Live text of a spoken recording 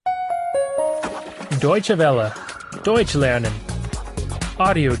Deutsche Welle. Deutsch lernen.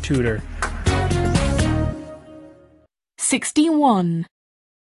 Audio tutor. 61.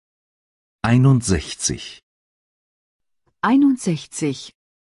 61. 61.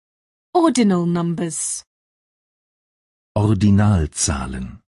 Ordinal numbers.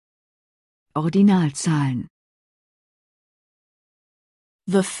 Ordinalzahlen. Ordinalzahlen.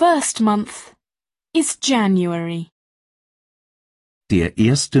 The first month is January. Der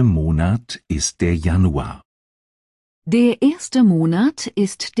erste Monat ist der Januar. Der erste Monat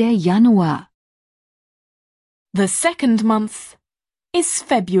ist der Januar. The second month is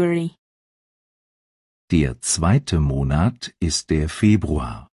February. Der zweite Monat ist der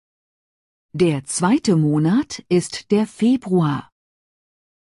Februar. Der zweite Monat ist der Februar.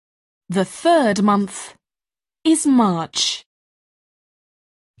 The third month is March.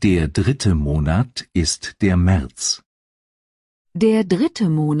 Der dritte Monat ist der März. Der dritte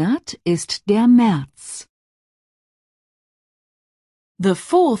Monat ist der März. The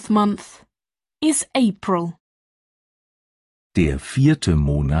fourth month is April. Der vierte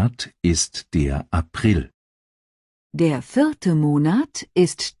Monat ist der April. Der vierte Monat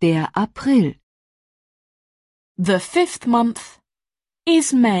ist der April. The fifth month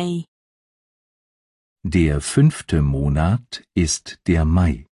is May. Der fünfte Monat ist der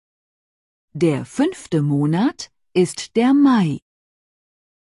Mai. Der fünfte Monat ist der Mai.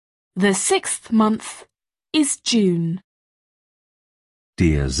 The sixth month is June.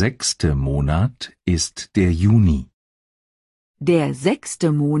 Der sechste Monat ist der Juni. Der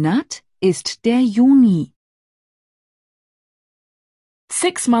sechste Monat ist der Juni.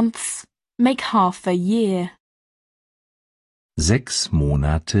 6 months make half a year. 6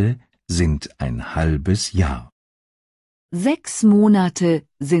 Monate sind ein halbes Jahr. 6 Monate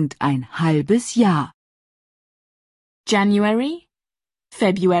sind ein halbes Jahr. January,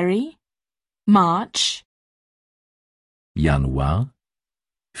 February, March, Januar,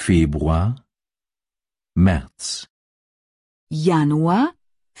 Februar, März. Januar,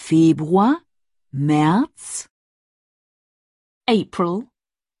 Februar, März, April,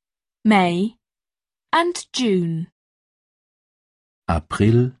 May and June.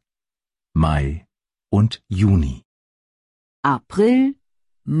 April, Mai und Juni. April,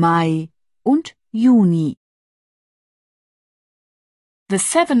 Mai und Juni. The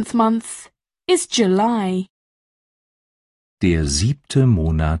seventh month is July. Der siebte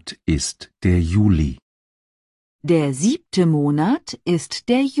Monat ist der Juli. Der siebte Monat ist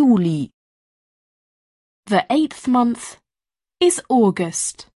der Juli. The eighth month is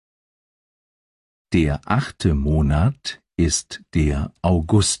August. Der achte Monat ist der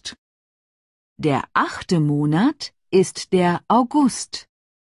August. Der achte Monat ist der August.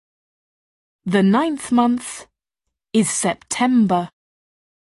 The ninth month is September.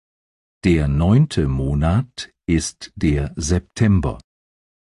 Der neunte Monat ist der September.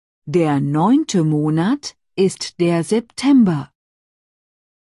 Der neunte Monat ist der September.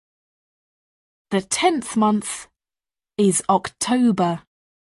 The 10th month is October.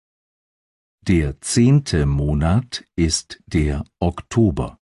 Der 10. Monat ist der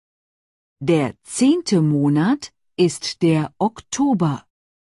Oktober. Der 10. Monat ist der Oktober.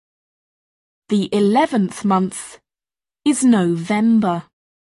 The 11th month is November.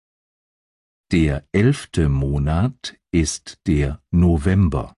 Der 11. Monat ist der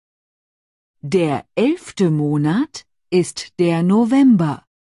November. Der 11. Monat ist der November.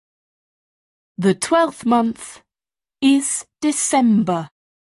 The 12th month is December.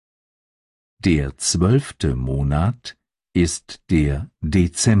 Der 12. Monat ist der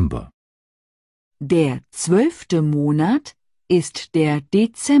Dezember. Der 12. Monat ist der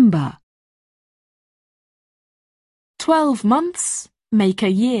Dezember. 12 months make a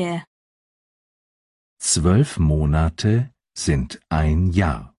year. 12 Monate sind ein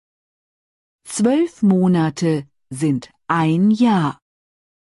Jahr. 12 Monate sind ein Jahr.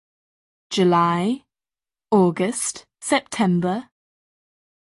 July, August, September,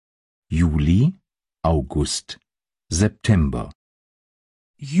 Juli, August, September.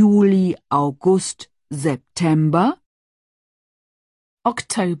 Juli, August, September,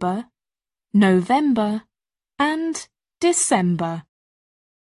 October, November and December.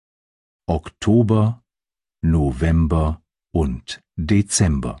 Oktober, November und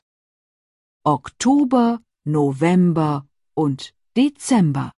Dezember. Oktober, November und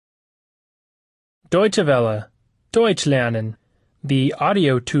Dezember. Deutsche Welle. Deutsch lernen. The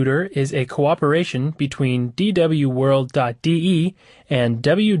audio tutor is a cooperation between dwworld.de and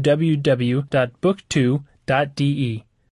www.book2.de.